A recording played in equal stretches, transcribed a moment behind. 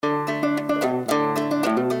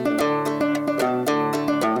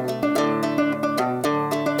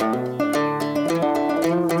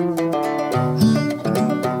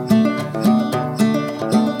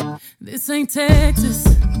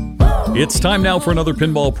It's time now for another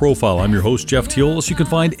Pinball Profile. I'm your host, Jeff Teolis. You can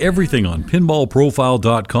find everything on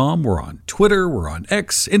pinballprofile.com. We're on Twitter, we're on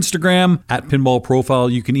X, Instagram, at Pinball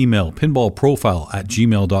Profile. You can email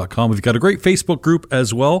pinballprofile@gmail.com. We've got a great Facebook group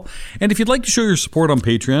as well. And if you'd like to show your support on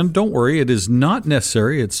Patreon, don't worry, it is not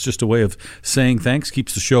necessary. It's just a way of saying thanks,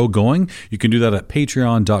 keeps the show going. You can do that at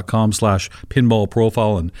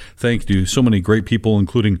patreon.com/pinballprofile. And thank you to so many great people,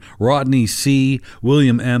 including Rodney C.,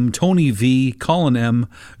 William M., Tony V., Colin M.,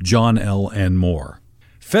 John L., and more.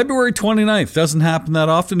 February 29th doesn't happen that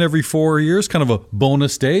often, every 4 years, kind of a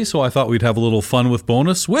bonus day, so I thought we'd have a little fun with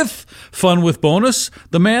bonus. With Fun with Bonus,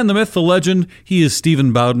 the man, the myth, the legend, he is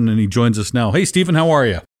Stephen Bowden, and he joins us now. Hey, Stephen, how are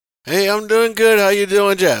you? Hey, I'm doing good. How you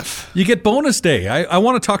doing, Jeff? You get bonus day. I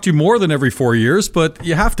want to talk to you more than every 4 years, but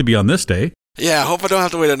you have to be on this day. Yeah, I hope I don't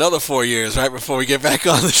have to wait another 4 years, right, before we get back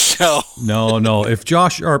on the show. No. If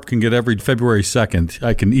Josh Sharp can get every February 2nd,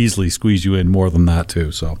 I can easily squeeze you in more than that,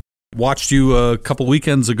 too, so... Watched you a couple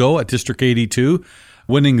weekends ago at District 82.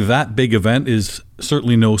 Winning that big event is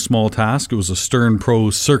certainly no small task. It was a Stern Pro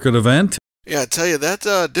Circuit event. Yeah, I tell you,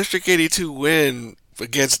 that District 82 win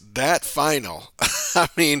against that final. I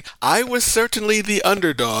mean, I was certainly the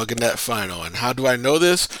underdog in that final. And how do I know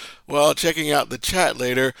this? Well, checking out the chat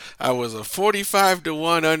later, I was a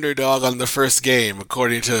 45-1 underdog on the first game,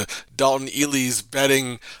 according to Dalton Ely's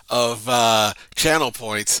betting of channel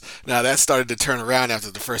points. Now, that started to turn around after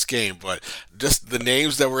the first game, but just the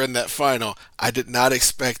names that were in that final, I did not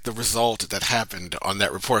expect the result that happened on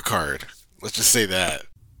that report card. Let's just say that.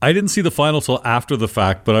 I didn't see the final till after the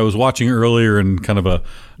fact, but I was watching earlier in kind of a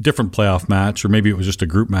different playoff match, or maybe it was just a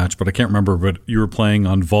group match, but I can't remember. But you were playing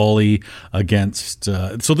on volley against,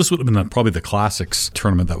 so this would have been probably the Classics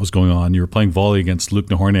tournament that was going on. You were playing volley against Luke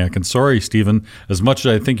Nahorniak. And sorry, Stephen, as much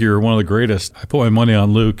as I think you're one of the greatest, I put my money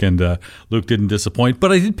on Luke, and Luke didn't disappoint.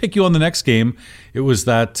 But I did pick you on the next game. It was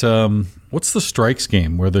that... what's the strikes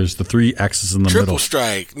game where there's the 3 X's in the middle? Triple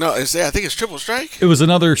strike. No, I think it's triple strike. It was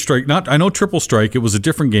another strike. I know triple strike. It was a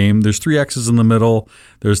different game. There's 3 X's in the middle.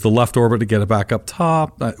 There's the left orbit to get it back up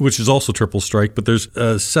top, which is also triple strike. But there's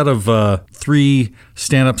a set of 3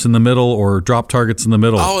 stand-ups in the middle or drop targets in the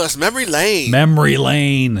middle. Oh, that's Memory Lane. Memory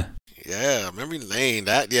Lane. Yeah, Memory Lane.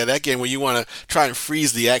 That game where you want to try and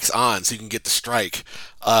freeze the X on so you can get the strike.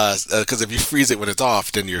 Because if you freeze it when it's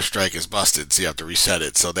off, then your strike is busted, so you have to reset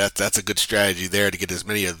it. So that's a good strategy there to get as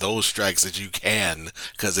many of those strikes as you can,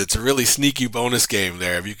 because it's a really sneaky bonus game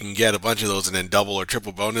there. If you can get a bunch of those and then double or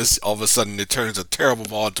triple bonus, all of a sudden it turns a terrible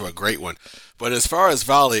ball into a great one. But as far as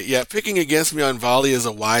volley, yeah, picking against me on volley is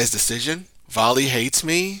a wise decision. Volley hates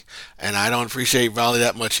me, and I don't appreciate volley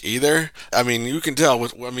that much either. I mean, you can tell,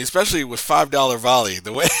 especially with $5 volley,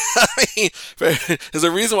 the way, there's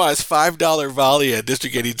a reason why it's $5 volley at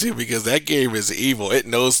District 82, because that game is evil. It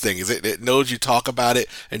knows things. It knows you talk about it.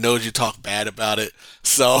 It knows you talk bad about it.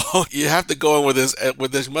 So you have to go in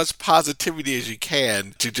with as much positivity as you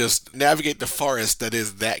can to just navigate the forest that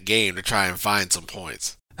is that game to try and find some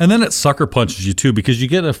points. And then it sucker punches you too, because you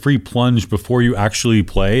get a free plunge before you actually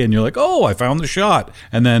play, and you're like, oh, I found the shot.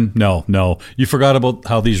 And then, no, you forgot about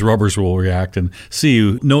how these rubbers will react, and see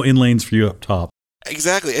you, no in-lanes for you up top.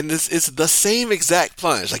 Exactly, and it's the same exact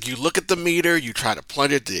plunge. Like, you look at the meter, you try to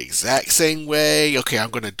plunge it the exact same way. Okay,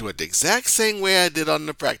 I'm going to do it the exact same way I did on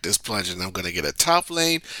the practice plunge, and I'm going to get a top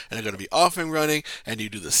lane, and I'm going to be off and running, and you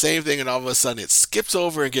do the same thing, and all of a sudden it skips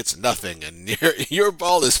over and gets nothing, and your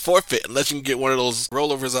ball is forfeit unless you can get one of those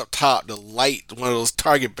rollovers up top to light one of those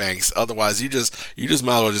target banks. Otherwise, you just might as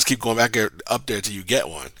well just keep going back up there till you get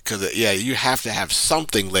one, because you have to have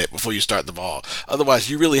something lit before you start the ball.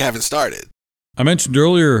 Otherwise, you really haven't started. I mentioned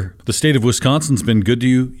earlier, the state of Wisconsin's been good to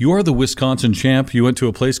you. You are the Wisconsin champ. You went to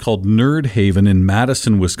a place called Nerd Haven in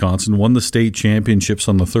Madison, Wisconsin, won the state championships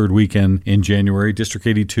on the 3rd weekend in January. District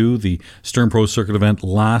 82, the Stern Pro Circuit event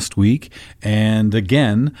last week. And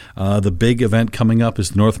again, the big event coming up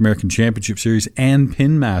is the North American Championship Series and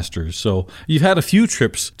Pin Masters. So you've had a few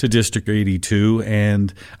trips to District 82,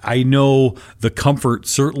 and I know the comfort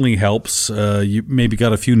certainly helps. You maybe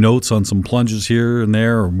got a few notes on some plunges here and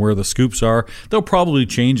there, or where the scoops are. They'll probably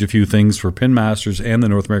change a few things for Pin Masters and the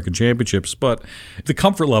North American Championships, but the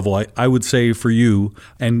comfort level, I would say for you,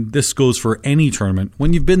 and this goes for any tournament,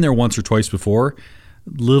 when you've been there once or twice before,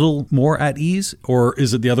 little more at ease? Or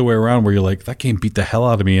is it the other way around where you're like, that game beat the hell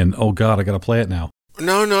out of me and oh God, I got to play it now?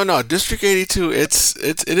 No. District 82,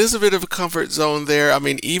 it is a bit of a comfort zone there. I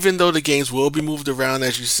mean, even though the games will be moved around,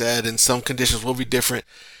 as you said, and some conditions will be different,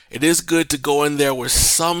 it is good to go in there with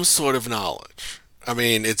some sort of knowledge. I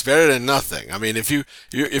mean, it's better than nothing. I mean, if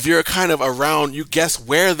you're kind of around, you guess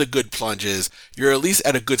where the good plunge is. You're at least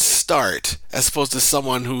at a good start, as opposed to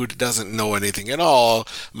someone who doesn't know anything at all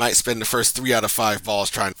might spend the first 3 out of 5 balls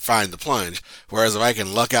trying to find the plunge. Whereas if I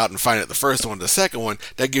can luck out and find it the first one, the second one,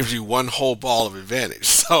 that gives you one whole ball of advantage.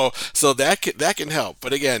 So that can help.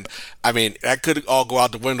 But again, I mean, that could all go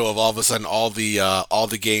out the window if all of a sudden all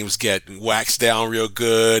the games get waxed down real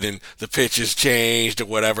good and the pitch is changed or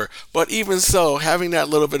whatever. But even so, having that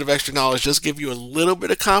little bit of extra knowledge just give you a little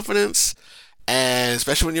bit of confidence. And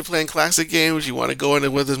especially when you're playing classic games, you want to go in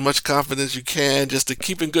it with as much confidence as you can, just to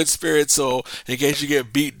keep in good spirits. So in case you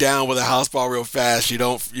get beat down with a house ball real fast, you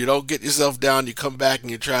don't get yourself down. You come back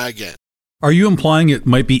and you try again. Are you implying it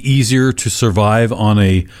might be easier to survive on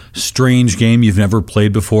a strange game you've never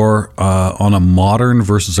played before on a modern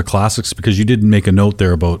versus a classics? Because you did make a note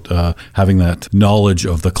there about having that knowledge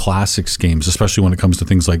of the classics games, especially when it comes to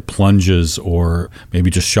things like plunges or maybe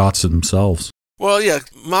just shots themselves. Well, yeah,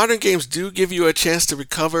 modern games do give you a chance to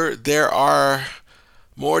recover. There are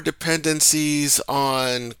more dependencies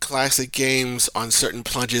on classic games on certain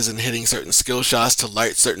plunges and hitting certain skill shots to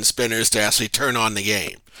light certain spinners to actually turn on the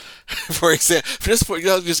game. For example,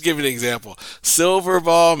 I'll just give you an example. Silver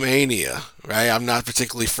Ball Mania, right? I'm not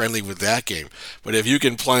particularly friendly with that game, but if you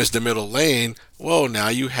can plunge the middle lane, well, now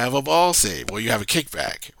you have a ball save, well, you have a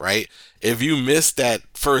kickback, right? If you miss that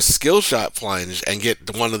first skill shot plunge and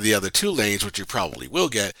get one of the other 2 lanes, which you probably will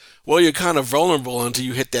get, well, you're kind of vulnerable until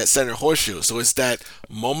you hit that center horseshoe. So it's that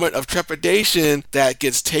moment of trepidation that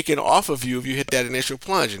gets taken off of you if you hit that initial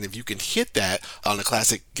plunge. And if you can hit that on a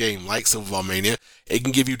classic game like Silver Ball Mania, it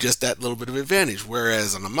can give you just that little bit of advantage.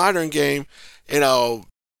 Whereas on a modern game,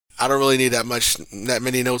 I don't really need that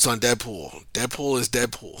many notes on Deadpool. Deadpool is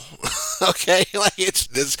Deadpool. Okay? Like it's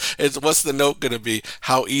what's the note gonna be?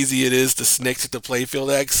 How easy it is to snick to the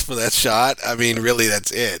playfield X for that shot? I mean, really,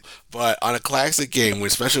 that's it. But on a classic game,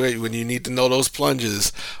 especially when you need to know those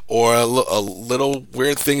plunges or a little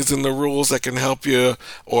weird things in the rules that can help you,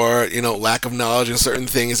 or lack of knowledge in certain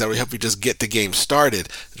things that will help you just get the game started,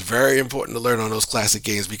 it's very important to learn on those classic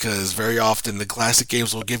games, because very often the classic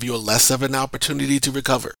games will give you a less of an opportunity to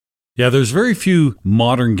recover. Yeah, there's very few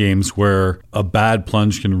modern games where a bad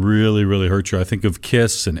plunge can really, really hurt you. I think of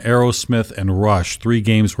Kiss and Aerosmith and Rush, 3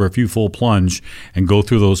 games where if you full plunge and go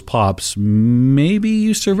through those pops, maybe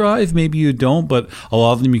you survive, maybe you don't, but a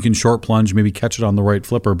lot of them you can short plunge, maybe catch it on the right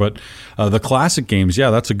flipper. But the classic games, yeah,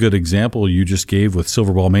 that's a good example you just gave with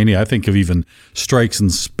Silver Ball Mania. I think of even Strikes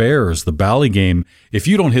and Spares, the Bally game. If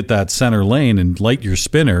you don't hit that center lane and light your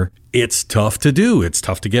spinner, it's tough to do. It's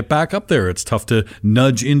tough to get back up there. It's tough to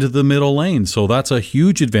nudge into the middle lane. So that's a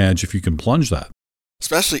huge advantage if you can plunge that.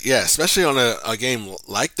 Especially on a game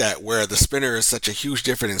like that where the spinner is such a huge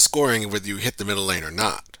difference in scoring whether you hit the middle lane or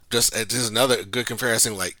not. Just this is another good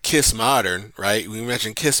comparison, like Kiss Modern, right? We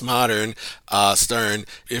mentioned Kiss Modern, Stern.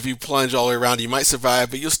 If you plunge all the way around, you might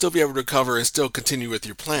survive, but you'll still be able to recover and still continue with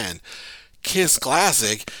your plan. Kiss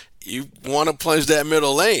Classic, you want to plunge that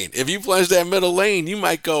middle lane. If you plunge that middle lane, you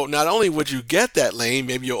might go, not only would you get that lane,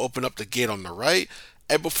 maybe you'll open up the gate on the right,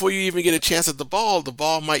 and before you even get a chance at the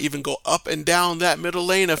ball might even go up and down that middle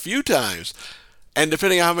lane a few times. And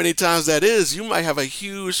depending on how many times that is, you might have a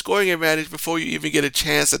huge scoring advantage before you even get a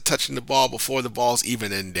chance at touching the ball before the ball's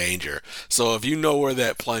even in danger. So if you know where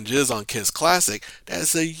that plunge is on Kiss Classic,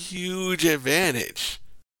 that's a huge advantage.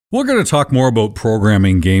 We're going to talk more about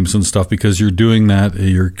programming games and stuff because you're doing that.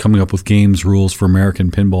 You're coming up with games rules for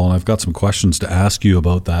American Pinball, and I've got some questions to ask you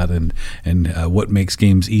about that and what makes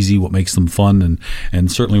games easy, what makes them fun,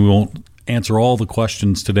 and certainly we won't answer all the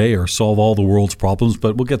questions today or solve all the world's problems,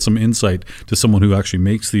 but we'll get some insight to someone who actually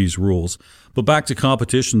makes these rules. But back to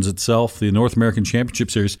competitions itself, the North American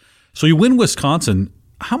Championship Series. So you win Wisconsin.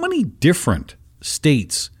 How many different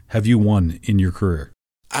states have you won in your career?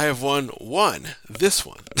 I have won one, this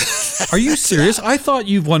one. Are you serious? I thought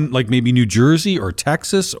you've won like maybe New Jersey or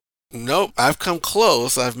Texas. Nope, I've come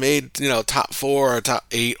close. I've made, top 4 or top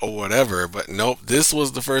 8 or whatever, but nope, this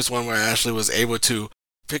was the first one where I actually was able to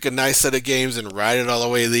pick a nice set of games and ride it all the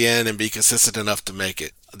way to the end and be consistent enough to make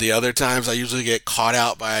it. The other times I usually get caught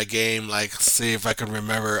out by a game, like, see if I can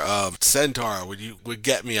remember, Centaur would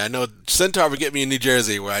get me. I know Centaur would get me in New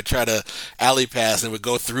Jersey where I try to alley pass and would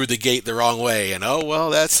go through the gate the wrong way. And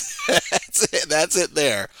that's it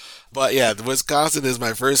there. But yeah, Wisconsin is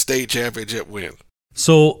my first state championship win.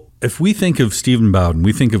 So if we think of Stephen Bowden,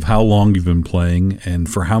 we think of how long you've been playing and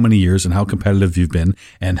for how many years and how competitive you've been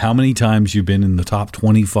and how many times you've been in the top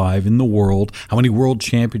 25 in the world, how many world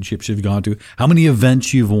championships you've gone to, how many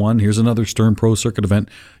events you've won. Here's another Stern Pro Circuit event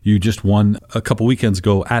you just won a couple weekends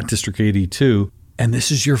ago at District 82, and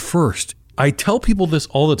this is your first. I tell people this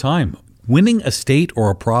all the time. Winning a state or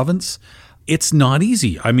a province, it's not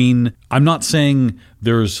easy. I mean, I'm not saying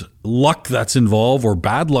there's luck that's involved or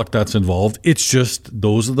bad luck that's involved. It's just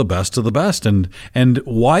those are the best of the best. And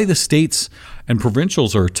why the states and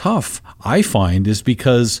provincials are tough, I find, is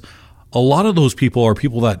because a lot of those people are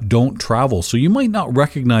people that don't travel. So you might not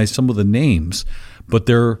recognize some of the names, but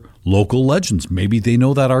they're local legends. Maybe they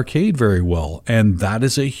know that arcade very well, and that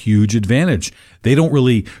is a huge advantage. They don't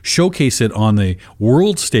really showcase it on the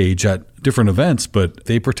world stage at different events, but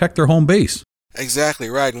they protect their home base. Exactly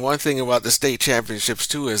right. And one thing about the state championships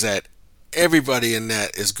too is that everybody in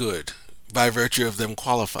that is good by virtue of them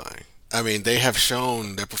qualifying. I mean, they have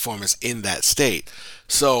shown their performance in that state.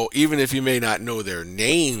 So even if you may not know their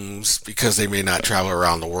names because they may not travel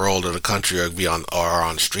around the world or the country or be on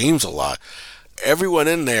streams a lot, everyone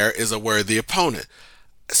in there is a worthy opponent.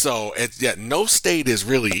 So no state is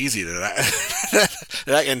really easy to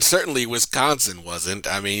that. And certainly Wisconsin wasn't.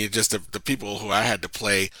 I mean, just the people who I had to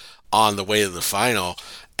play on the way to the final,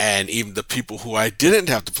 and even the people who I didn't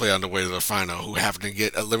have to play on the way to the final who happened to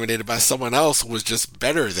get eliminated by someone else who was just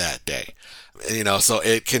better that day. So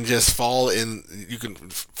it can just fall in. You can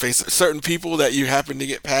face certain people that you happen to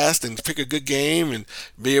get past and pick a good game and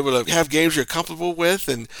be able to have games you're comfortable with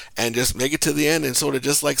and just make it to the end. And sort of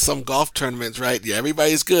just like some golf tournaments, right? Yeah,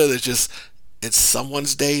 everybody's good. It's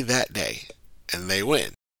someone's day that day and they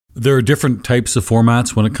win. There are different types of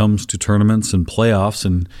formats when it comes to tournaments and playoffs,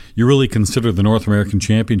 and you really consider the North American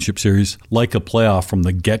Championship Series like a playoff from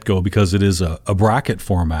the get-go because it is a bracket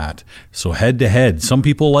format. So head-to-head. Some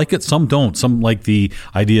people like it, some don't. Some like the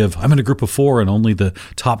idea of, I'm in a group of 4 and only the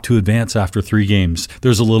top 2 advance after 3 games.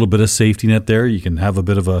 There's a little bit of safety net there. You can have a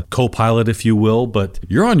bit of a co-pilot, if you will, but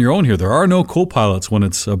you're on your own here. There are no co-pilots when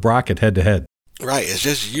it's a bracket head-to-head. Right, it's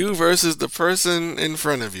just you versus the person in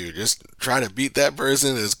front of you. Just try to beat that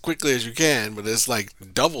person as quickly as you can, but it's like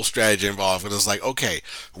double strategy involved. And it's like, okay,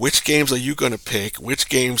 which games are you going to pick? Which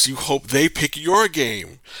games you hope they pick your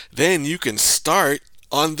game? Then you can start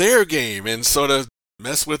on their game and sort of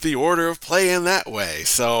mess with the order of play in that way.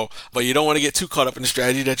 So, but you don't want to get too caught up in the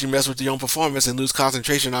strategy that you mess with your own performance and lose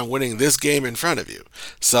concentration on winning this game in front of you.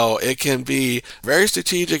 So it can be very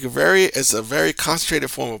strategic, it's a very concentrated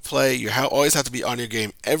form of play. You always have to be on your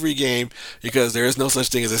game every game because there is no such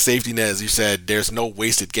thing as a safety net. As you said, there's no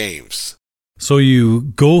wasted games. So you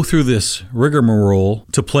go through this rigmarole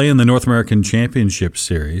to play in the North American Championship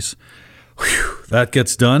Series. Whew, that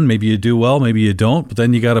gets done. Maybe you do well, maybe you don't, but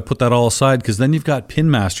then you got to put that all aside because then you've got Pin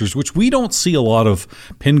Masters, which we don't see a lot of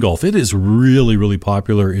pin golf. It is really, really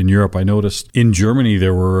popular in Europe. I noticed in Germany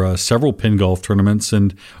there were several pin golf tournaments,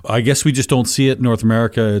 and I guess we just don't see it in North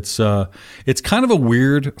America. It's kind of a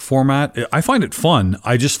weird format. I find it fun.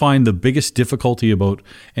 I just find the biggest difficulty about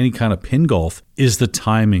any kind of pin golf is the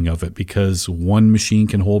timing of it because one machine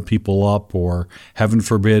can hold people up or, heaven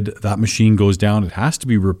forbid, that machine goes down. It has to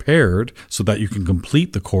be repaired so that you can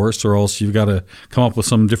complete the course, or else you've got to come up with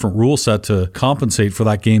some different rule set to compensate for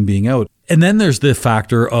that game being out. And then there's the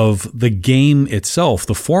factor of the game itself,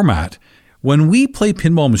 the format. When we play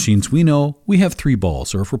pinball machines, we know we have 3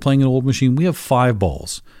 balls, or if we're playing an old machine, we have 5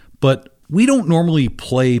 balls. But we don't normally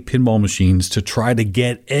play pinball machines to try to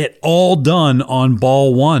get it all done on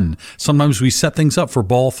ball 1. Sometimes we set things up for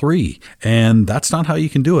ball 3, and that's not how you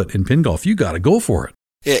can do it. In pin golf, you got to go for it.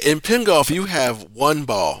 Yeah, in pin golf, you have 1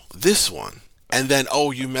 ball, this one. And then,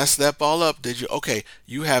 you messed that ball up, did you? Okay,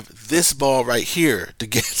 you have this ball right here to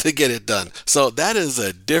get it done. So that is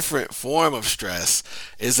a different form of stress,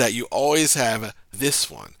 is that you always have this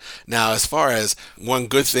one. Now, as far as one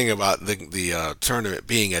good thing about the tournament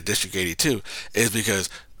being at District 82 is because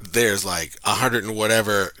there's like 100 and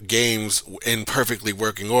whatever games in perfectly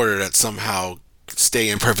working order that somehow stay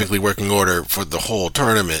in perfectly working order for the whole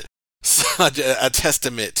tournament. Such a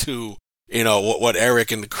testament to what Eric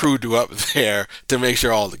and the crew do up there to make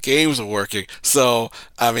sure all the games are working. So,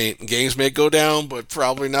 I mean, games may go down, but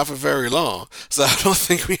probably not for very long. So I don't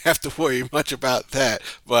think we have to worry much about that,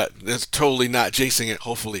 but it's totally not jinxing it,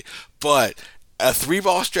 hopefully. But a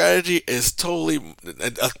 3-ball strategy is totally a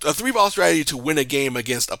 3-ball strategy to win a game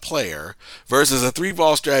against a player versus a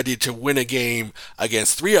 3-ball strategy to win a game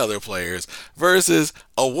against 3 other players versus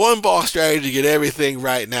a 1-ball strategy to get everything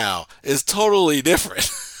right now is totally different.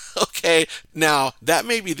 Okay, now that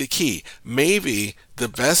may be the key. Maybe the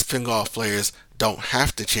best pin golf players don't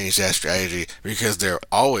have to change that strategy because they're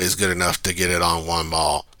always good enough to get it on 1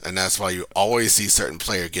 ball. And that's why you always see certain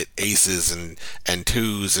player get aces and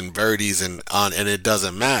 2s and birdies and it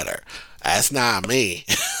doesn't matter. That's not me.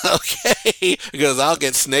 Okay, play because I'll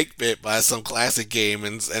get snake bit by some classic game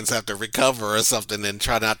and have to recover or something and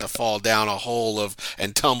try not to fall down a hole of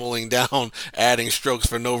and tumbling down, adding strokes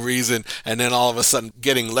for no reason, and then all of a sudden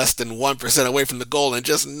getting less than 1% away from the goal and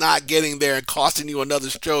just not getting there and costing you another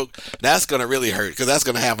stroke. That's going to really hurt because that's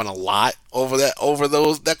going to happen a lot over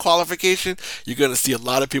that qualification. You're going to see a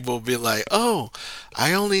lot of people be like, oh,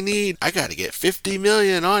 I got to get 50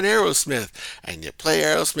 million on Aerosmith. And you play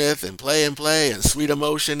Aerosmith and play and Sweet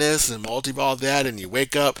Emotion this and multi-ball that, and you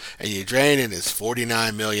wake up and you drain and it's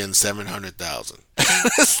 49,700,000.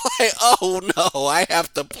 It's like, oh no, I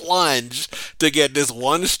have to plunge to get this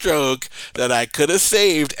one stroke that I could have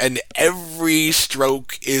saved, and every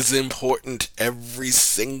stroke is important, every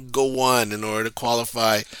single one, in order to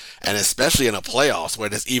qualify, and especially in a playoffs where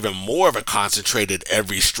there's even more of a concentrated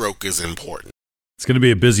every stroke is important. It's going to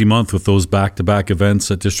be a busy month with those back-to-back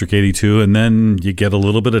events at District 82, and then you get a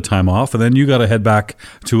little bit of time off, and then you got to head back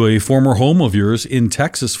to a former home of yours in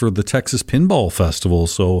Texas for the Texas Pinball Festival.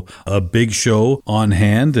 So a big show on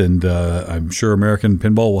hand, and I'm sure American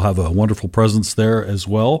Pinball will have a wonderful presence there as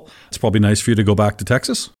well. It's probably nice for you to go back to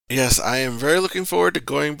Texas. Yes, I am very looking forward to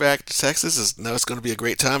going back to Texas. I know it's going to be a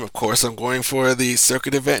great time. Of course, I'm going for the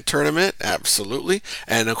circuit event tournament, absolutely,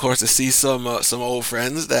 and of course to see some old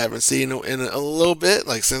friends that I haven't seen in a little bit,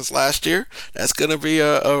 like since last year. That's going to be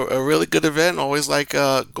a really good event. Always like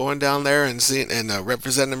going down there and seeing and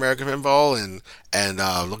representing American Pinball, and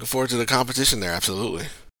looking forward to the competition there. Absolutely.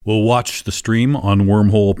 We'll watch the stream on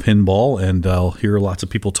Wormhole Pinball, and I'll hear lots of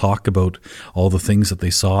people talk about all the things that they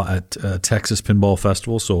saw at Texas Pinball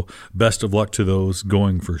Festival, so best of luck to those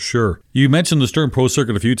going for sure. You mentioned the Stern Pro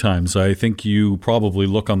Circuit a few times. I think you probably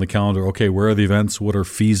look on the calendar, okay, where are the events? What are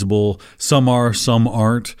feasible? Some are, some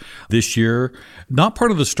aren't. This year, not part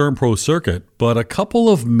of the Stern Pro Circuit, but a couple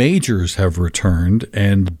of majors have returned,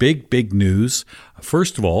 and big news.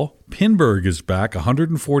 First of all, Pinburg is back,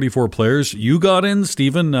 144 players. You got in,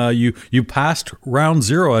 Stephen. You passed round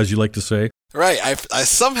zero, as you like to say. Right, I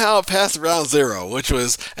somehow passed round zero, which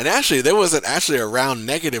was, and actually there wasn't actually a round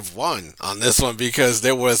 -1 on this one because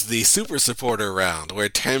there was the super supporter round where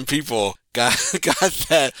 10 people got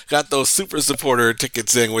those super supporter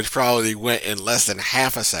tickets in, which probably went in less than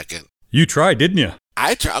half a second. You tried, didn't you?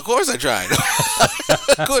 I tried. Of course I tried.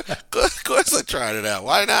 Of course I tried it out.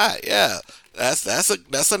 Why not? Yeah.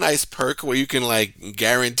 That's a nice perk where you can like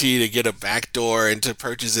guarantee to get a backdoor into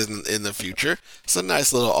purchases in the future. It's a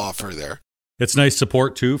nice little offer there. It's nice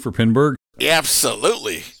support too for Pinburg. Yeah,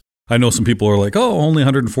 absolutely. I know some people are like, oh, only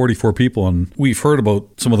 144 people. And we've heard about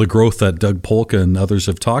some of the growth that Doug Polka and others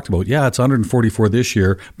have talked about. Yeah, it's 144 this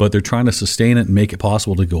year, but they're trying to sustain it and make it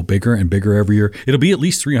possible to go bigger and bigger every year. It'll be at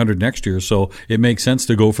least 300 next year. So it makes sense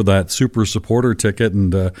to go for that super supporter ticket.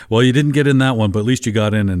 And, well, you didn't get in that one, but at least you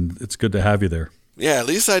got in, and it's good to have you there. Yeah, at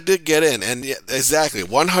least I did get in. And yeah, exactly,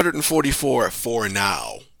 144 for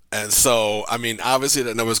now. And so, I mean, obviously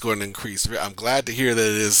that number is going to increase. I'm glad to hear that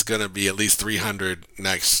it is going to be at least 300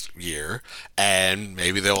 next year. And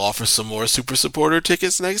maybe they'll offer some more super supporter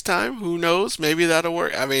tickets next time. Who knows? Maybe that'll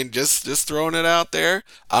work. I mean, just throwing it out there.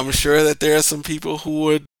 I'm sure that there are some people who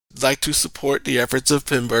would like to support the efforts of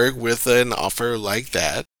Pinburg with an offer like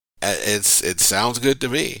that. It sounds good to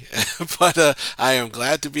me. But I am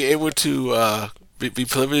glad to be able to be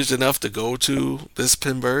privileged enough to go to this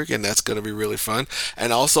Pinburg, and that's going to be really fun.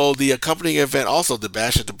 And also the accompanying event, also the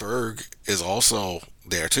Bash at the Berg, is also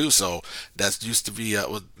there too. So that used to be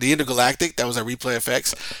the Intergalactic. That was our Replay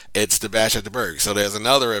FX. It's the Bash at the Berg. So there's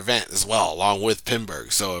another event as well along with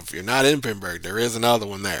Pinburg. So if you're not in Pinburg, there is another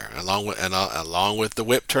one there along with the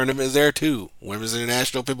WIP tournament is there too. Women's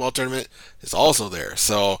International Pinball Tournament is also there.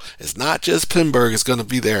 So it's not just Pinburg is going to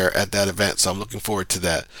be there at that event. So I'm looking forward to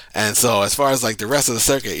that. And so as far as like the rest of the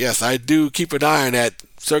circuit, yes, I do keep an eye on that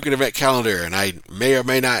circuit event calendar, and I may or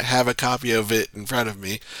may not have a copy of it in front of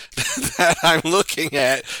me that I'm looking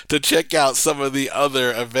at to check out some of the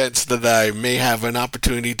other events that I may have an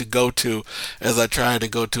opportunity to go to, as I try to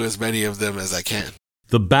go to as many of them as I can.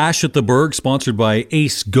 The Bash at the Berg, sponsored by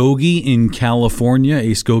Ace Gogi in California.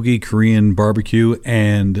 Ace Gogi, Korean barbecue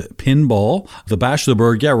and pinball. The Bash at the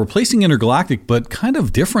Berg, yeah, replacing Intergalactic, but kind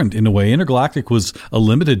of different in a way. Intergalactic was a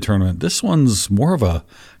limited tournament. This one's more of a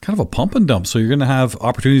kind of a pump and dump. So you're going to have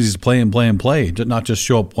opportunities to play, not just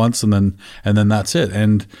show up once and then that's it.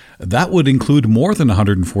 And that would include more than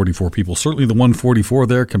 144 people. Certainly the 144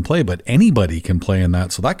 there can play, but anybody can play in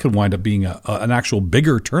that. So that could wind up being an actual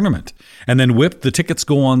bigger tournament. And then WIP, the tickets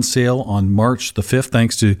go on sale on March the 5th,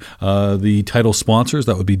 thanks to the title sponsors.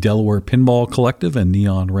 That would be Delaware Pinball Collective and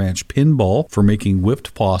Neon Ranch Pinball for making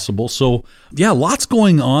WIP possible. So yeah, lots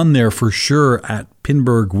going on there for sure at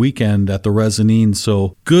Pinburg weekend at the Resinine.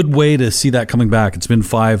 So good way to see that coming back. It's been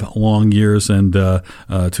 5 long years, and to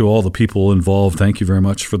all the people involved, thank you very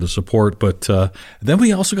much for the support. But then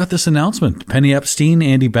we also got this announcement. Penny Epstein,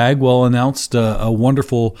 Andy Bagwell announced a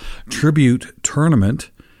wonderful tribute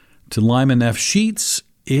tournament to Lyman F. Sheets.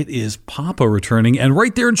 It is Papa returning, and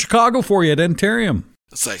right there in Chicago for you at Antarium.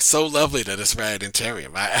 It's like so lovely that it's right at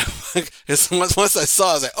Antarium. Once I saw it,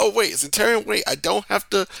 I was like, oh, wait, it's Antarium? Wait, I don't have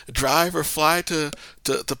to drive or fly to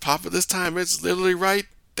Papa this time. It's literally right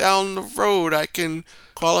down the road. I can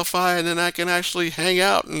qualify, and then I can actually hang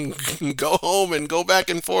out and go home and go back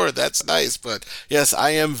and forth. That's nice. But yes,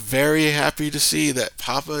 I am very happy to see that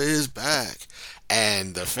Papa is back.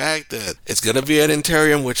 And the fact that it's going to be at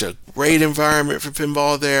Antarium, which is a great environment for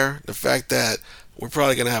pinball there. The fact that we're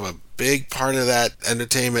probably going to have a big part of that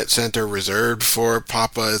entertainment center reserved for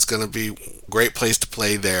Papa. It's going to be a great place to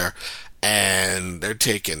play there. And they're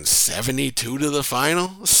taking 72 to the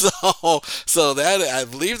final. So that, I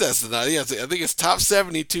believe that's the, I think it's top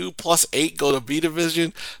 72 plus 8 go to B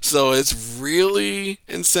division. So it's really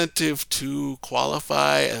incentive to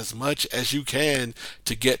qualify as much as you can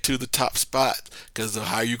to get to the top spot. Because the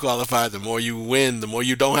higher you qualify, the more you win, the more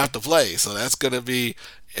you don't have to play. So that's going to be,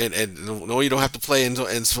 and no, you don't have to play in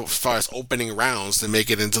so far as opening rounds to make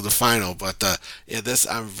it into the final. But this,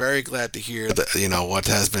 I'm very glad to hear that, what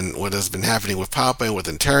has been happening with Papa and with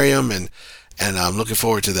Antarium, and I'm looking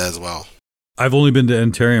forward to that as well. I've only been to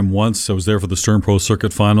Antarium once. I was there for the Stern Pro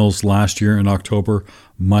Circuit Finals last year in October.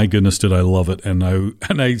 My goodness, did I love it! And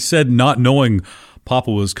I said, not knowing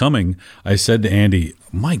Papa was coming, I said to Andy,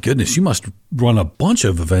 my goodness, you must run a bunch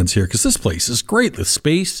of events here, because this place is great. The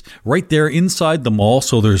space right there inside the mall,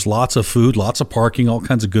 so there's lots of food, lots of parking, all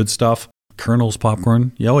kinds of good stuff. Colonel's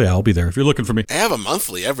popcorn. Yeah, I'll be there if you're looking for me. I have a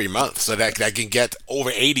monthly every month, so that I can get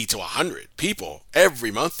over 80 to 100 people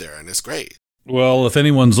every month there, and it's great. Well, if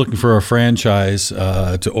anyone's looking for a franchise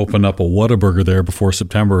to open up a Whataburger there before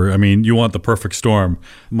September, I mean, you want the perfect storm.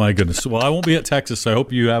 My goodness. Well, I won't be at Texas, so I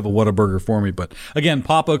hope you have a Whataburger for me. But again,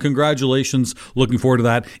 Papa, congratulations. Looking forward to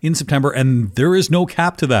that in September. And there is no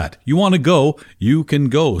cap to that. You want to go, you can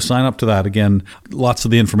go. Sign up to that. Again, lots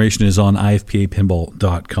of the information is on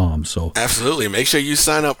ifpapinball.com. So absolutely. Make sure you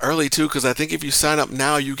sign up early, too, because I think if you sign up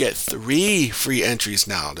now, you get 3 free entries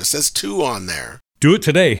now. There says 2 on there. Do it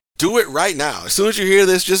today. Do it right now. As soon as you hear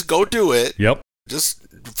this, just go do it. Yep.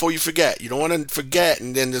 Just before you forget. You don't want to forget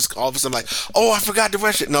and then just all of a sudden like, oh, I forgot to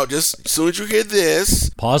rush it. No, just as soon as you hear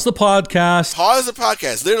this. Pause the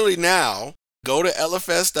podcast. Literally now. Go to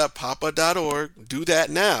lfs.papa.org. Do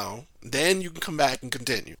that now. Then you can come back and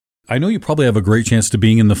continue. I know you probably have a great chance to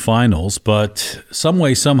being in the finals, but some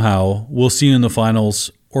way, somehow, we'll see you in the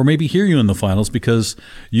finals or maybe hear you in the finals because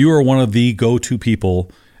you are one of the go-to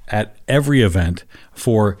people at every event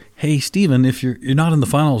for, hey, Stephen, if you're not in the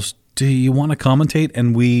finals, do you want to commentate?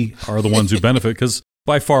 And we are the ones who benefit because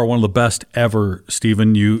by far one of the best ever,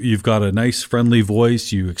 Stephen. You've got a nice, friendly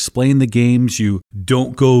voice. You explain the games. You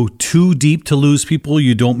don't go too deep to lose people.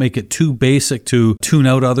 You don't make it too basic to tune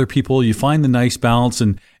out other people. You find the nice balance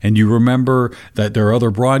and you remember that there are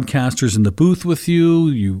other broadcasters in the booth with you.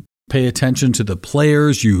 You pay attention to the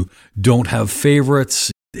players. You don't have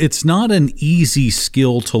favorites. It's not an easy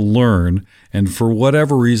skill to learn, and for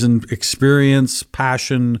whatever reason, experience,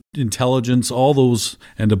 passion, intelligence, all those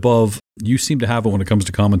and above, you seem to have it when it comes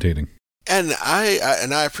to commentating. And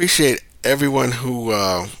I appreciate everyone who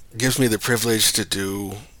gives me the privilege to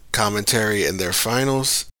do commentary in their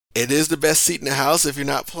finals. It is the best seat in the house if you're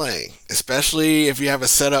not playing, especially if you have a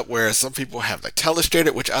setup where some people have like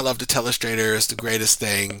telestrator, which I love. The telestrator is the greatest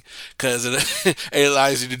thing because it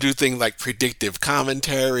allows you to do things like predictive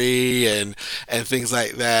commentary and things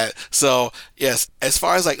like that. So yes, as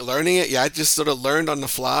far as like learning it, I just sort of learned on the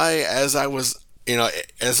fly as I was,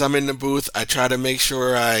 as I'm in the booth. I try to make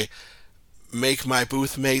sure I make my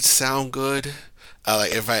booth mates sound good.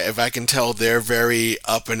 Like if I can tell they're very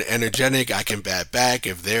up and energetic, I can bat back.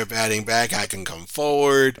 If they're batting back, I can come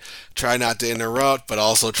forward. Try not to interrupt, but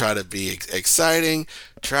also try to be exciting.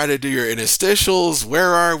 Try to do your interstitials.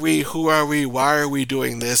 Where are we? Who are we? Why are we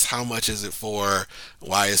doing this? How much is it for?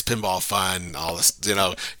 Why is pinball fun? All this,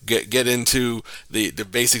 get into the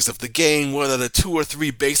basics of the game. What are the 2 or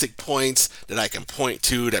 3 basic points that I can point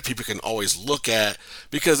to that people can always look at?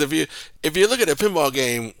 Because if you look at a pinball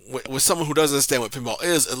game with someone who doesn't understand what pinball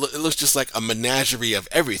is, it looks just like a menagerie of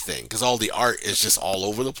everything because all the art is just all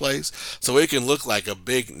over the place. So it can look like a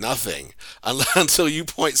big nothing until you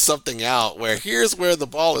point something out where here's where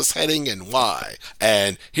the ball is heading and why,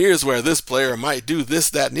 and here's where this player might do this,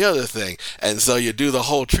 that, and the other thing. And so you do the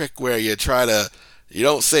whole trick where you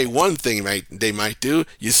don't say one thing they might do,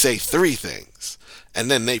 you say 3 things. and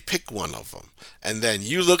then they pick one of them. And then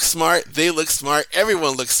you look smart, they look smart,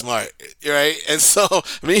 everyone looks smart, right? And so,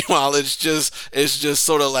 meanwhile, it's just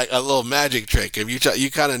sort of like a little magic trick. If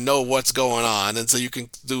you kind of know what's going on, and so you can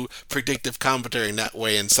do predictive commentary in that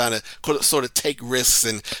way, and sort of take risks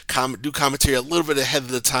and do commentary a little bit ahead of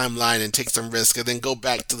the timeline and take some risk, and then go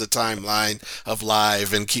back to the timeline of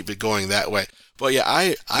live and keep it going that way. But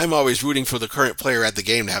yeah, I'm always rooting for the current player at the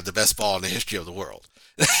game to have the best ball in the history of the world.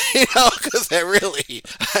 Because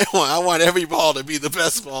I want every ball to be the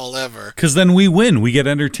best ball ever. Because then we win, we get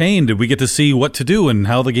entertained, and we get to see what to do and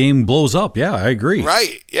how the game blows up. Yeah, I agree.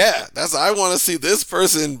 Right? Yeah, I want to see this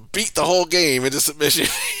person beat the whole game into submission.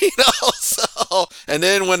 So, and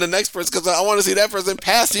then when the next person comes out, I want to see that person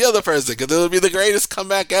pass the other person because it'll be the greatest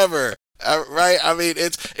comeback ever. Right? I mean,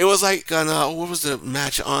 it was like on what was the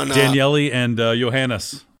match on Daniele and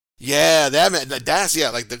Johannes. Yeah, that's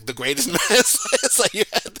like the greatest match.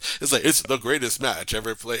 It's the greatest match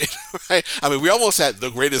ever played, right? I mean, we almost had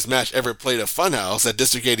the greatest match ever played at Funhouse at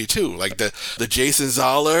District 82, like the Jason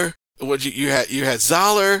Zoller. What you had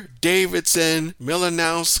Zoller, Davidson,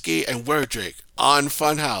 Milanowski, and Werdrick on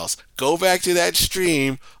Funhouse. Go back to that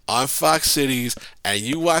stream on Fox Cities and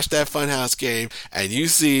you watch that Funhouse game and you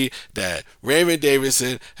see that Raymond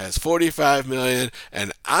Davidson has 45 million,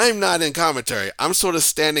 and I'm not in commentary. I'm sort of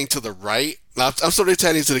standing to the right. I'm sort of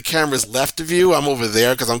standing to the camera's left of you. I'm over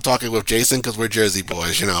there because I'm talking with Jason because we're Jersey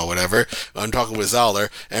boys, whatever. I'm talking with Zoller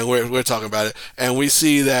and we're talking about it, and we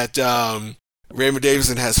see that Raymond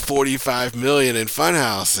Davidson has 45 million in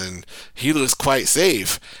Funhouse and he looks quite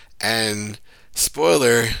safe. And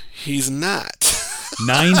spoiler, he's not.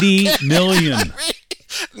 90 million.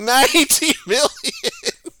 90 million.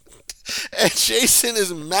 And Jason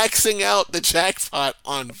is maxing out the jackpot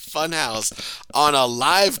on Funhouse on a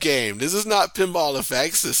live game. This is not Pinball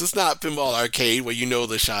Effects. This is not Pinball Arcade where you know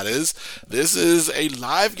the shot is. This is a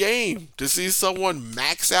live game to see someone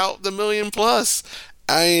max out the million plus.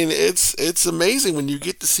 I mean, it's amazing when you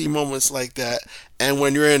get to see moments like that. And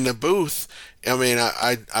when you're in the booth, I mean,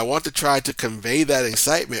 I want to try to convey that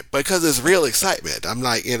excitement because it's real excitement. I'm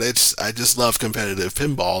like, I just love competitive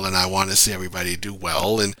pinball and I want to see everybody do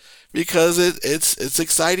well, and because it's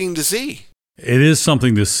exciting to see. It is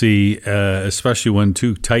something to see, especially when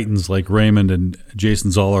two titans like Raymond and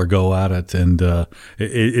Jason Zoller go at it, and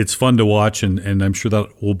it's fun to watch, and I'm sure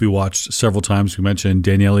that will be watched several times. We mentioned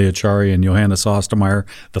Daniele Acciari and Johannes Ostermeyer,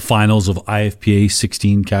 the finals of IFPA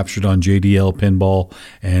 16 captured on JDL Pinball,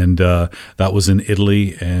 and that was in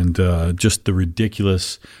Italy, and just the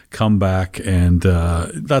ridiculous comeback, and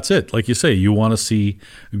that's it. Like you say, you want to see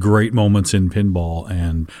great moments in pinball,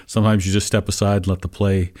 and sometimes you just step aside and let the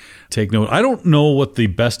play take note. I don't know what the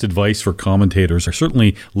best advice for commentators are.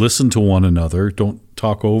 Certainly listen to one another. Don't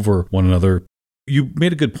talk over one another. You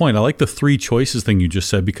made a good point. I like the three choices thing you just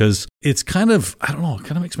said because it's kind of, I don't know, it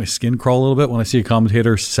kind of makes my skin crawl a little bit when I see a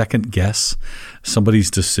commentator second guess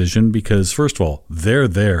somebody's decision because, first of all, they're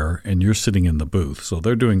there and you're sitting in the booth. So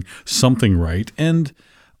they're doing something right. And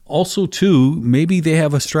also, too, maybe they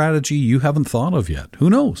have a strategy you haven't thought of yet. Who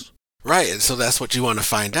knows? Right, and so that's what you want to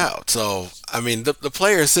find out. So, I mean, the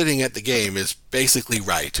player sitting at the game is basically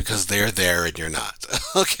right because they're there and you're not.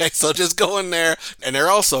 Okay, so just go in there, and they're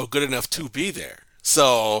also good enough to be there.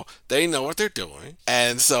 So they know what they're doing,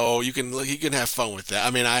 and so you can have fun with that.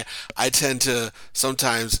 I mean, I tend to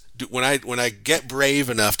sometimes when I get brave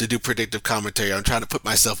enough to do predictive commentary, I'm trying to put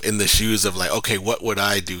myself in the shoes of like, okay, what would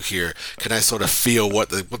I do here? Can I sort of feel what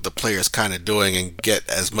the player's kind of doing and get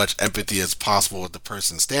as much empathy as possible with the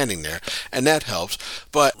person standing there, and that helps.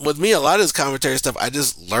 But with me, a lot of this commentary stuff I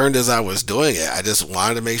just learned as I was doing it. I just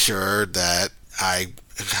wanted to make sure that I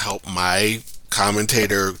help my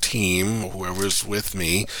commentator team, whoever's with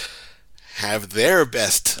me, have their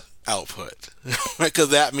best output because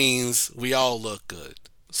that means we all look good.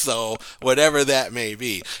 So whatever that may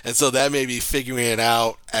be. And so that may be figuring it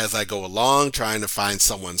out as I go along, trying to find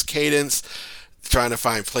someone's cadence, trying to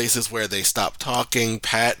find places where they stop talking,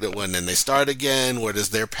 when then they start again, what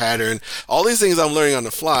is their pattern. All these things I'm learning on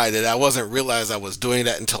the fly that I wasn't realize I was doing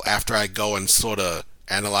that until after I go and sort of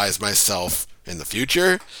analyze myself in the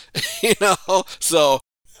future, So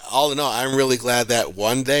all in all, I'm really glad that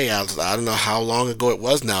one day, I don't know how long ago it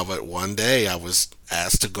was now, but one day I was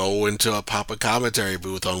asked to go into a Papa commentary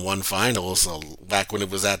booth on one final, so back when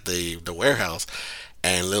it was at the warehouse,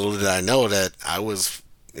 and little did I know that I was,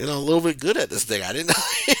 a little bit good at this thing. I didn't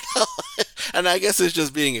know, and I guess it's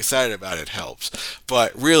just being excited about it helps.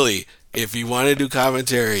 But really, if you want to do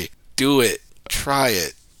commentary, do it, try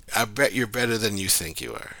it. I bet you're better than you think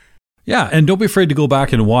you are. Yeah, and don't be afraid to go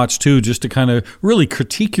back and watch too, just to kind of really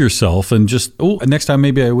critique yourself and just, next time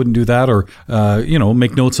maybe I wouldn't do that, or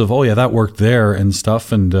make notes of, oh yeah, that worked there and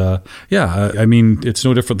stuff. And I mean, it's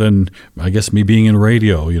no different than, I guess, me being in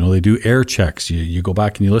radio. They do air checks. You go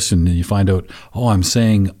back and you listen and you find out, oh, I'm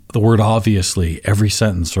saying the word obviously every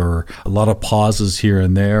sentence, or a lot of pauses here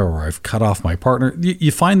and there, or I've cut off my partner.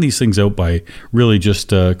 You find these things out by really just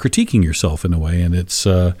critiquing yourself in a way, and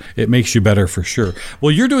it makes you better for sure.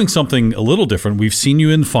 Well, you're doing something a little different. We've seen you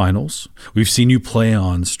in finals. We've seen you play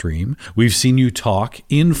on stream. We've seen you talk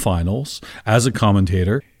in finals as a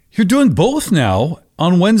commentator. You're doing both now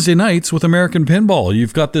on Wednesday nights with American Pinball.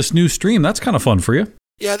 You've got this new stream. That's kind of fun for you.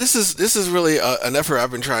 Yeah, this is really an effort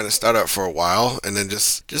I've been trying to start up for a while, and then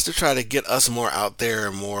just to try to get us more out there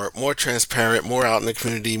and more transparent, more out in the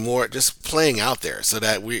community, more just playing out there, so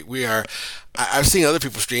that we are. I've seen other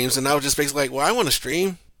people's streams, and I was just basically like, well, I want to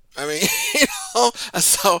stream. I mean,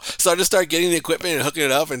 so I just started getting the equipment and hooking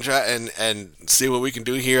it up and try and see what we can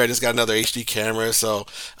do here. I just got another HD camera, so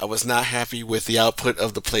I was not happy with the output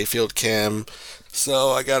of the playfield cam. So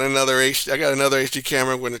I got another HD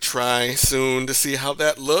camera I'm going to try soon to see how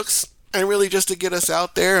that looks. And really just to get us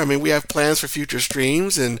out there. I mean, we have plans for future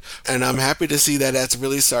streams, and I'm happy to see that that's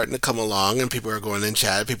really starting to come along, and people are going in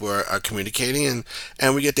chat, people are communicating,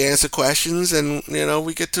 and we get to answer questions, and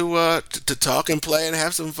we get to talk and play and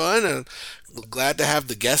have some fun. And glad to have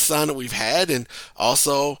the guests on that we've had, and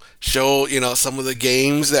also show some of the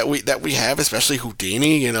games that we have, especially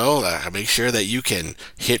Houdini. Make sure that you can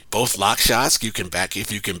hit both lock shots.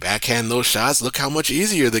 If you can backhand those shots, look how much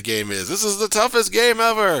easier the game is. This is the toughest game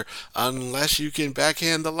ever, unless you can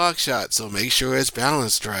backhand the lock shot. So make sure it's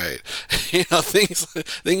balanced right.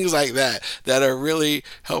 Things like that are really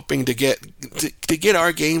helping to get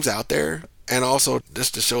our games out there. And also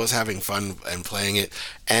just to show us having fun and playing it.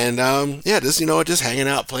 And just hanging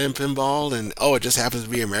out, playing pinball, and it just happens to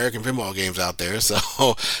be American pinball games out there.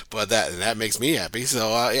 So, but that makes me happy.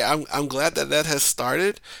 So I'm glad that has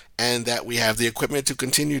started, and that we have the equipment to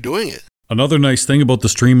continue doing it. Another nice thing about the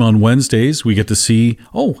stream on Wednesdays, we get to see,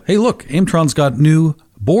 oh, hey, look, Aimtron's got new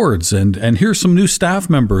boards, and here's some new staff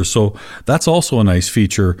members. So that's also a nice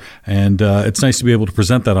feature, and it's nice to be able to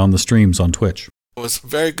present that on the streams on Twitch. It was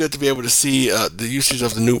very good to be able to see the usage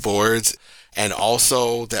of the new boards, and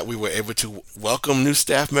also that we were able to welcome new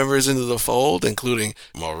staff members into the fold, including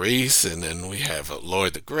Maurice, and then we have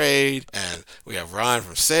Lloyd the Great, and we have Ron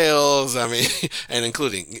from sales. I mean, and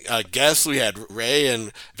including guests, we had Ray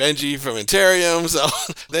and Benji from Interium. So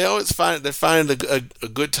they always find a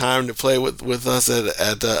good time to play with us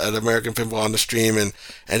at American Pinball on the stream, and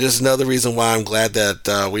just another reason why I'm glad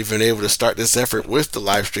that we've been able to start this effort with the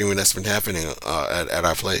live streaming that's been happening at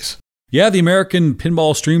our place. Yeah, the American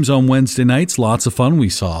Pinball streams on Wednesday nights, lots of fun. We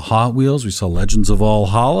saw Hot Wheels, we saw Legends of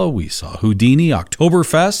Valhalla, we saw Houdini,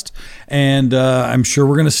 Oktoberfest, and I'm sure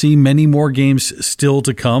we're going to see many more games still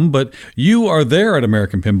to come. But you are there at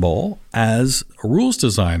American Pinball as a rules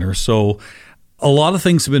designer, so a lot of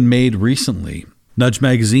things have been made recently. Nudge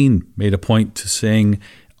Magazine made a point to saying,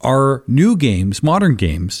 are new games, modern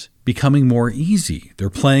games, becoming more easy? They're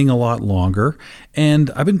playing a lot longer, and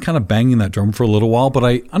I've been kind of banging that drum for a little while, but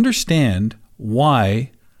I understand why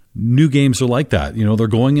new games are like that. They're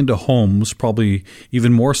going into homes probably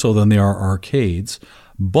even more so than they are arcades,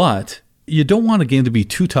 but you don't want a game to be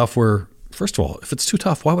too tough where, first of all, if it's too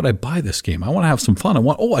tough, why would I buy this game? I want to have some fun.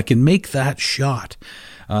 I can make that shot.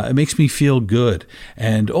 It makes me feel good.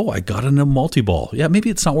 And, I got in a multi-ball. Yeah, maybe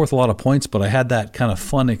it's not worth a lot of points, but I had that kind of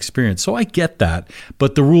fun experience. So I get that.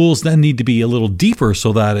 But the rules then need to be a little deeper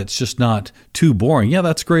so that it's just not too boring. Yeah,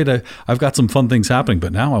 that's great. I've got some fun things happening,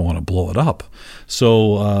 but now I want to blow it up.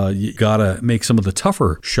 So you got to make some of the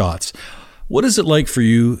tougher shots. What is it like for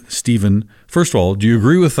you, Stephen? First of all, do you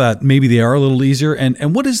agree with that? Maybe they are a little easier.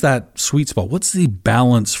 And what is that sweet spot? What's the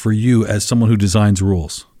balance for you as someone who designs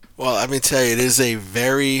rules? Well, let me tell you, it is a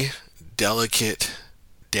very delicate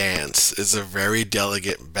dance. It's a very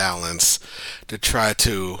delicate balance to try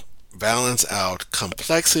to balance out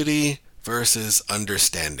complexity versus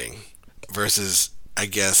understanding versus, I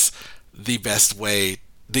guess, the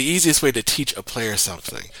easiest way to teach a player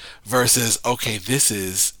something versus, okay, this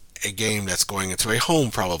is a game that's going into a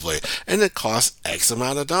home probably, and it costs X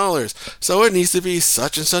amount of dollars. So it needs to be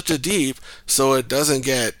such and such a deep so it doesn't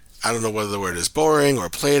get, I don't know whether the word is boring or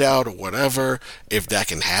played out or whatever, if that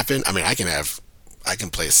can happen. I mean, I can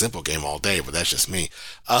play a simple game all day, but that's just me.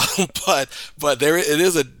 But it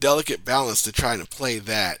is a delicate balance to try and play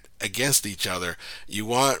that against each other. You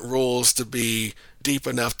want rules to be deep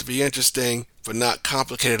enough to be interesting, but not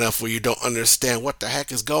complicated enough where you don't understand what the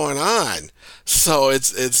heck is going on. So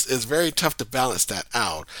it's very tough to balance that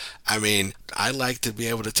out. I mean, I like to be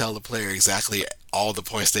able to tell the player exactly all the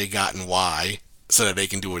points they got and why, so that they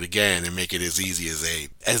can do it again and make it as easy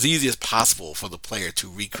as possible for the player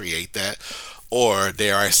to recreate that, or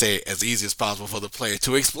dare I say, as easy as possible for the player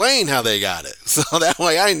to explain how they got it. So that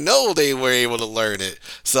way I know they were able to learn it.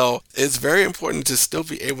 So it's very important to still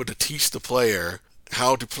be able to teach the player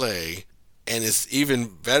how to play, and it's even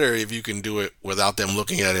better if you can do it without them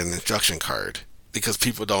looking at an instruction card, because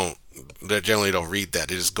people they generally don't read that.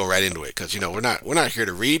 They just go right into it, because we're not here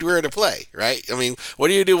to read, we're here to play, right? I mean, what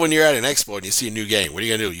do you do when you're at an expo and you see a new game? What are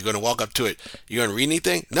you gonna do? You're gonna walk up to it, you're gonna read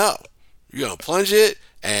anything? No, you're gonna plunge it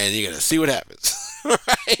and you're gonna see what happens.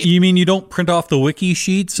 Right? You mean you don't print off the wiki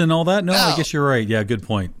sheets and all that? No, No. I guess you're right. Yeah, good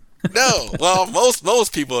point. No, well,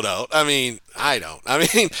 most people don't. I mean, I don't. I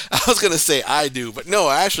mean, I was gonna say I do, but no,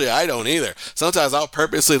 actually, I don't either. Sometimes I'll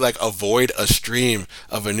purposely avoid a stream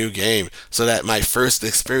of a new game so that my first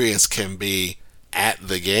experience can be at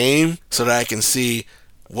the game, so that I can see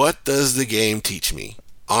what does the game teach me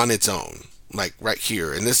on its own, like right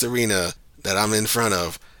here in this arena that I'm in front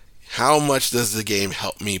of. How much does the game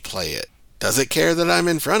help me play it? Does it care that I'm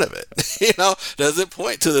in front of it? Does it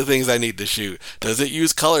point to the things I need to shoot? Does it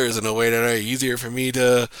use colors in a way that are easier for me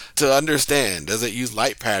to understand? Does it use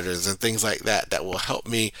light patterns and things like that will help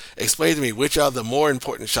me explain to me which are the more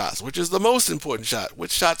important shots, which is the most important shot,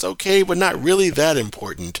 which shot's okay but not really that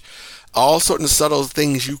important? All sorts of subtle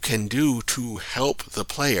things you can do to help the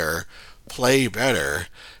player play better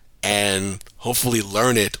and hopefully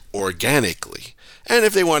learn it organically. And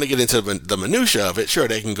if they want to get into the minutia of it, sure,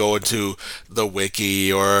 they can go into the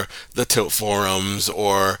wiki or the tilt forums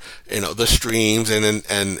or the streams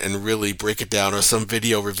and really break it down, or some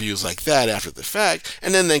video reviews like that after the fact,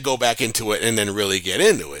 and then they go back into it and then really get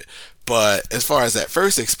into it. But as far as that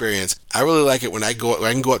first experience, I really like it when I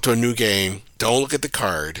can go up to a new game, don't look at the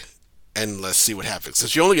card, and let's see what happens.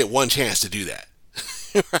 Since you only get one chance to do that.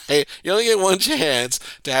 Right? You only get one chance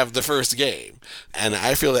to have the first game. And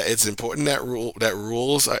I feel that it's important that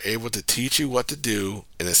rules are able to teach you what to do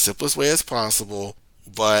in the simplest way as possible,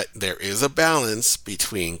 but there is a balance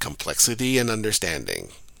between complexity and understanding.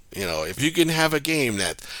 If you can have a game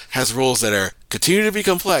that has rules that are continue to be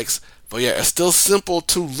complex, but yet are still simple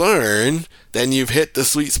to learn, then you've hit the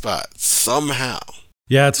sweet spot somehow.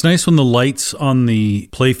 Yeah, it's nice when the lights on the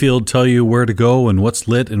playfield tell you where to go and what's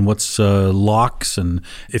lit and what's locks. And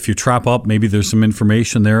if you trap up, maybe there's some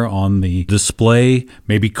information there on the display.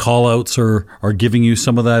 Maybe call-outs are giving you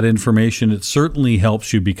some of that information. It certainly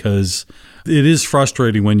helps you, because it is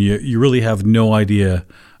frustrating when you really have no idea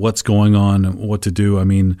what's going on and what to do. I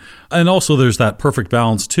mean, and also there's that perfect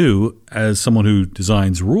balance too, as someone who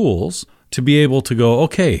designs rules, to be able to go,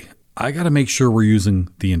 okay, I got to make sure we're using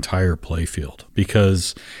the entire playfield,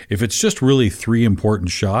 because if it's just really 3 important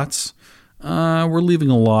shots, we're leaving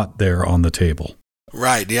a lot there on the table.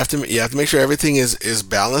 Right. You have to make sure everything is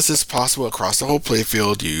balanced as possible across the whole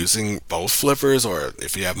playfield, using both flippers, or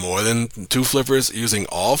if you have more than 2 flippers, using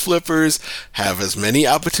all flippers. Have as many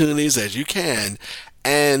opportunities as you can.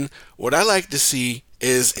 And what I like to see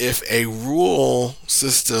is if a rule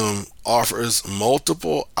system offers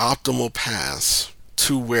multiple optimal paths,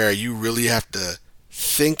 to where you really have to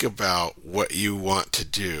think about what you want to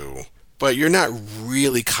do, but you're not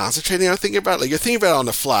really concentrating on thinking about it. You're thinking about it on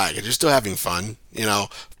the fly, and you're still having fun, and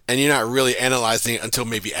you're not really analyzing it until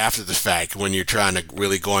maybe after the fact, when you're trying to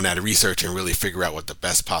really go on that research and really figure out what the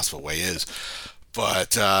best possible way is.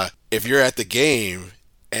 But if you're at the game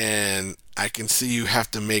and I can see you have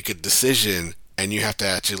to make a decision, and you have to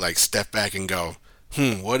actually step back and go,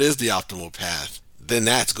 what is the optimal path? Then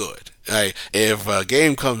that's good. Right? If a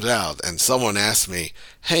game comes out and someone asks me,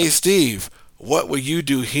 hey Steve, what would you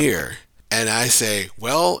do here? And I say,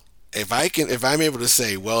 well, if I'm able to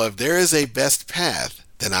say, well, if there is a best path,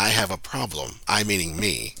 then I have a problem. I meaning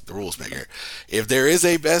me, the rules maker. If there is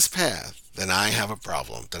a best path, then I have a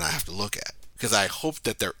problem. Then I have to look at. Because I hope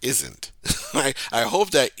that there isn't. I hope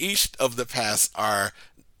that each of the paths are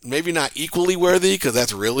maybe not equally worthy, because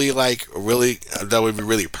that's really that would be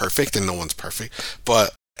really perfect, and no one's perfect.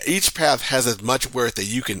 But each path has as much worth that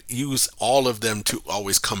you can use all of them to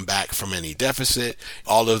always come back from any deficit.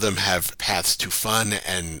 All of them have paths to fun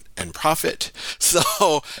and profit.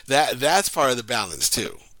 So that's part of the balance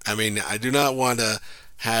too. I mean, I do not want to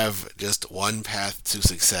have just one path to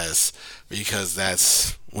success, because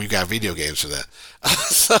that's We've got video games for that.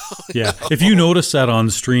 So, yeah. If you notice that on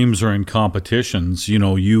streams or in competitions,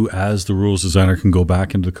 you as the rules designer can go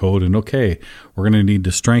back into the code and, okay, we're going to need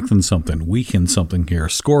to strengthen something, weaken something here,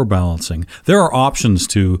 score balancing. There are options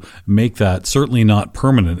to make that certainly not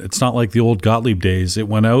permanent. It's not like the old Gottlieb days. It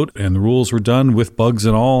went out and the rules were done with bugs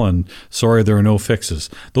and all, and sorry, there are no fixes.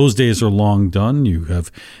 Those days are long done. You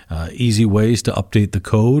have easy ways to update the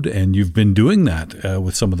code, and you've been doing that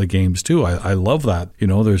with some of the games too. I love that.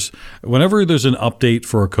 Whenever there's an update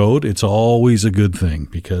for a code, it's always a good thing,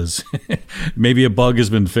 because maybe a bug has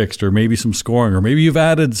been fixed, or maybe some scoring, or maybe you've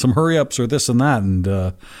added some hurry ups or this and that. And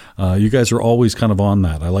you guys are always kind of on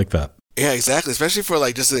that. I like that. Yeah, exactly. Especially for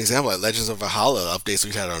like just an example, like Legends of Valhalla updates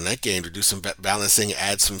we've had on that game to do some balancing,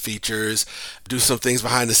 add some features, do some things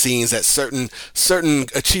behind the scenes that certain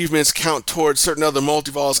achievements count towards certain other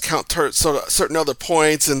multivols, count towards certain other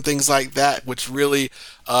points and things like that, which really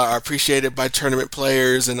are appreciated by tournament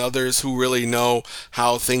players and others who really know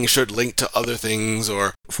how things should link to other things.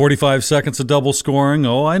 Or 45 seconds of double scoring.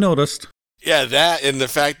 Oh, I noticed. Yeah, that, and the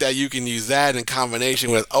fact that you can use that in combination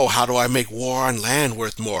with, how do I make war on land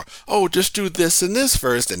worth more? Oh, just do this and this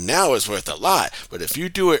first, and now it's worth a lot. But if you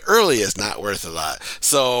do it early, it's not worth a lot.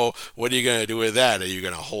 So what are you going to do with that? Are you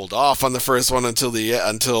going to hold off on the first one until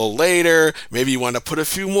later? Maybe you want to put a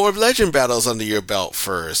few more legend battles under your belt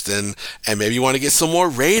first, and maybe you want to get some more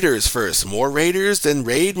raiders first. More raiders, then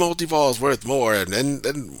raid multi-ball is worth more, and then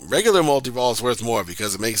regular multi-ball is worth more,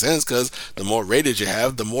 because it makes sense, because the more raiders you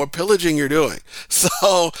have, the more pillaging you're doing.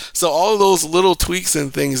 So all of those little tweaks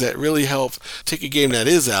and things that really help take a game that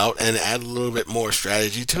is out and add a little bit more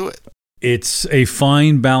strategy to it. It's a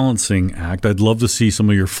fine balancing act. I'd love to see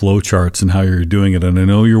some of your flow charts and how you're doing it. And I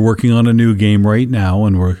know you're working on a new game right now,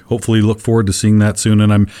 and we're hopefully look forward to seeing that soon.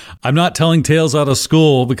 And I'm not telling tales out of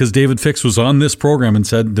school, because David Fix was on this program and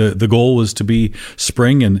said the goal was to be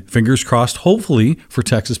spring, and fingers crossed, hopefully, for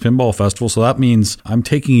Texas Pinball Festival. So that means I'm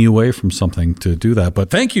taking you away from something to do that.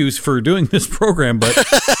 But thank you for doing this program. But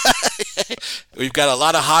we've got a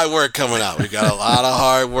lot of hard work coming out. We've got a lot of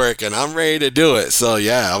hard work, and I'm ready to do it. So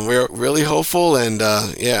yeah, I'm really hopeful, and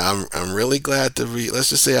I'm really glad to let's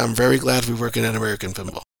just say I'm very glad to be working at American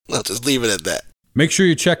Pinball. I'll just leave it at that. Make sure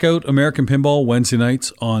you check out American Pinball Wednesday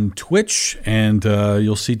nights on Twitch, and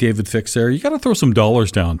you'll see David Fix there. You got to throw some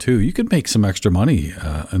dollars down too. You could make some extra money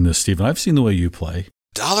in this, Stephen. I've seen the way you play.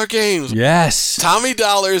 Dollar games. Yes. Tommy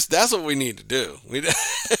dollars. That's what we need to do. Right?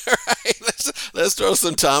 Let's throw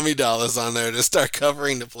some Tommy dollars on there to start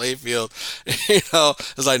covering the playfield.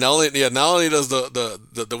 It's like not only does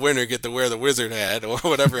the winner get to wear the wizard hat or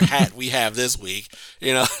whatever hat we have this week,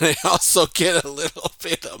 they also get a little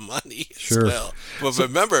bit of money as well. But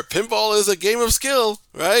remember, pinball is a game of skill,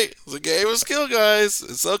 right? It's a game of skill, guys.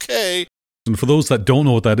 It's okay. And for those that don't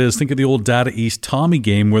know what that is, think of the old Data East Tommy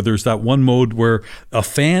game, where there's that one mode where a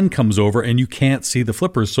fan comes over and you can't see the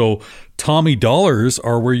flippers. So Tommy dollars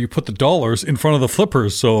are where you put the dollars in front of the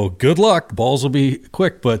flippers. So good luck. Balls will be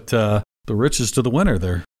quick, but the riches to the winner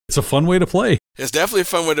there. It's a fun way to play. It's definitely a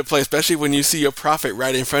fun way to play, especially when you see your profit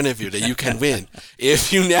right in front of you that you can win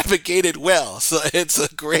if you navigate it well. So it's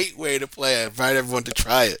a great way to play. I invite everyone to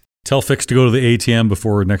try it. Tell Fix to go to the ATM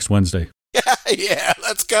before next Wednesday. Yeah,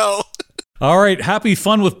 let's go. All right. Happy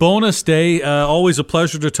Fun with Bonus Day. Always a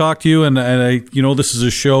pleasure to talk to you. And I, this is a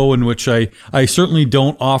show in which I certainly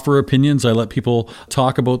don't offer opinions. I let people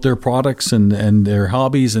talk about their products and their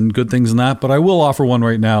hobbies and good things and that. But I will offer one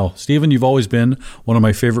right now. Stephen, you've always been one of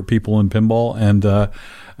my favorite people in pinball. And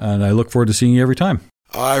I look forward to seeing you every time.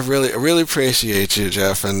 Oh, I really appreciate you,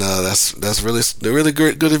 Jeff. And that's really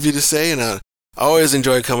good of you to say. And I always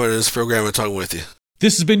enjoy coming to this program and talking with you.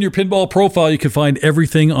 This has been your Pinball Profile. You can find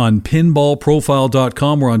everything on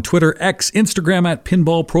pinballprofile.com. We're on Twitter, X, Instagram at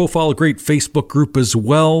Pinball Profile, a great Facebook group as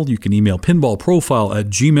well. You can email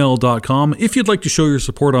pinballprofile@gmail.com. If you'd like to show your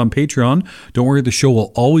support on Patreon, don't worry, the show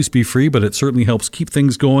will always be free, but it certainly helps keep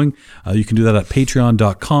things going. You can do that at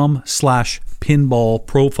patreon.com/Pinball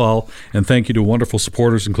Profile. And thank you to wonderful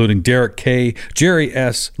supporters, including Derek K., Jerry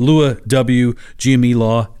S., Lua W., GME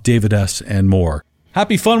Law, David S., and more.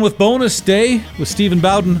 Happy Fun with Bonus Day with Stephen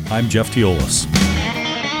Bowden. I'm Jeff Teolis.